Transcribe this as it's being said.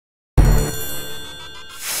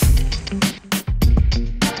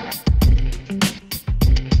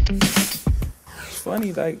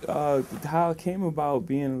funny, like how it came about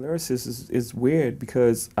being a lyricist is weird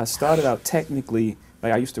because I started out technically,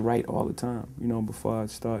 like I used to write all the time, you know, before I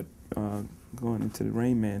start going into the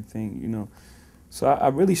Rain Man thing, you know. So I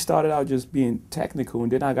really started out just being technical, and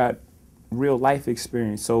then I got real life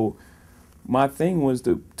experience. So my thing was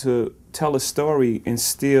to tell a story and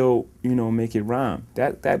still, you know, make it rhyme.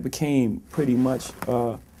 That became pretty much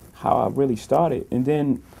how I really started, and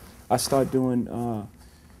then I started doing,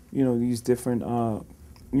 you know, these different,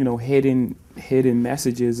 you know, hidden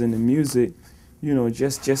messages in the music, you know,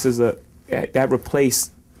 just as that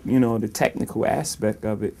replaced, you know, the technical aspect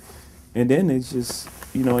of it, and then it just,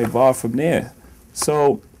 you know, evolved from there.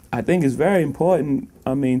 So I think it's very important,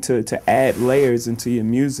 I mean, to add layers into your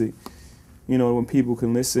music. You know, when people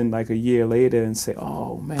can listen like a year later and say,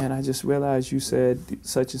 oh man, I just realized you said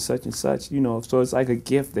such and such and such, you know, so it's like a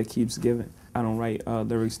gift that keeps giving. I don't write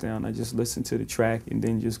lyrics down, I just listen to the track and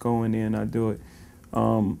then just go in there and I do it.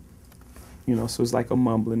 You know, so it's like a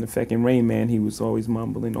mumbling effect. In Rain Man, he was always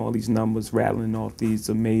mumbling all these numbers, rattling off these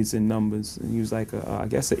amazing numbers. And he was like, I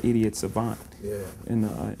guess, an idiot savant in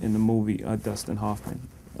the movie Dustin Hoffman.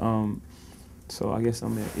 So I guess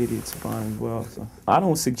I'm an idiot savant as well. So I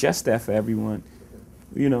don't suggest that for everyone.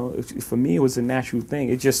 You know, for me, it was a natural thing.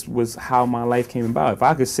 It just was how my life came about. If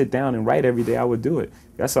I could sit down and write every day, I would do it.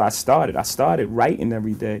 That's how I started. I started writing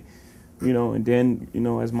every day. You know, and then, you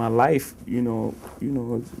know, as my life, you know,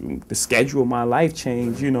 the schedule of my life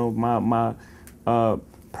changed, you know, my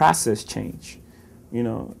process changed, you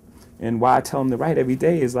know. And why I tell them to write every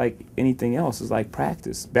day is like anything else, it's like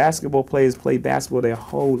practice. Basketball players play basketball their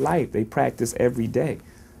whole life. They practice every day.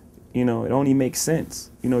 You know, it only makes sense.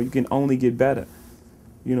 You know, you can only get better.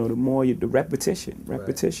 You know, the more the repetition. Right.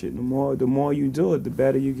 The more you do it, the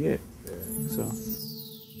better you get. Yeah. So.